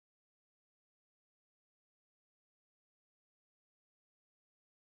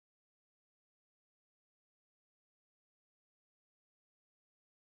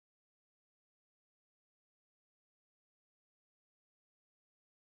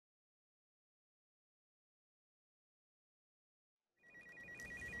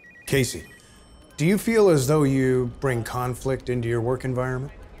Casey, do you feel as though you bring conflict into your work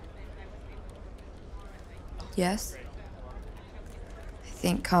environment? Yes. I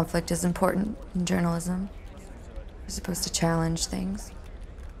think conflict is important in journalism. We're supposed to challenge things.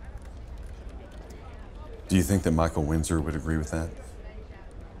 Do you think that Michael Windsor would agree with that?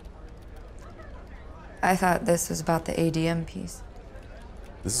 I thought this was about the ADM piece.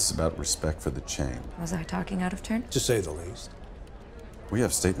 This is about respect for the chain. Was I talking out of turn? To say the least. We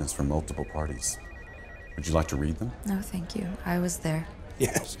have statements from multiple parties. Would you like to read them? No, thank you. I was there.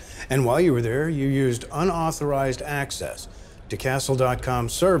 Yes, and while you were there, you used unauthorized access to Castle.com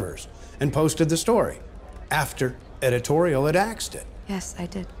servers and posted the story after editorial had axed it. Yes, I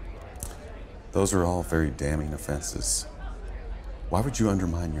did. Those are all very damning offenses. Why would you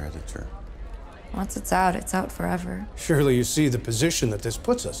undermine your editor? Once it's out forever. Surely you see the position that this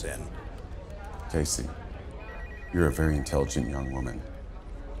puts us in. Casey, you're a very intelligent young woman.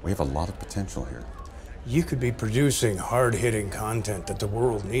 We have a lot of potential here. You could be producing hard-hitting content that the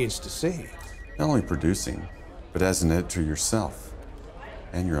world needs to see. Not only producing, but as an editor yourself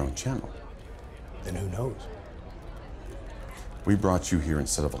and your own channel. Then who knows? We brought you here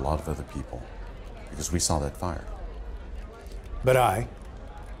instead of a lot of other people because we saw that fire. But I,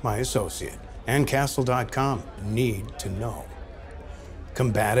 my associate, and Castle.com need to know.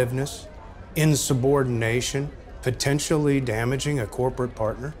 Combativeness, insubordination, potentially damaging a corporate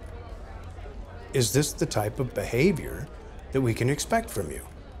partner? Is this the type of behavior that we can expect from you?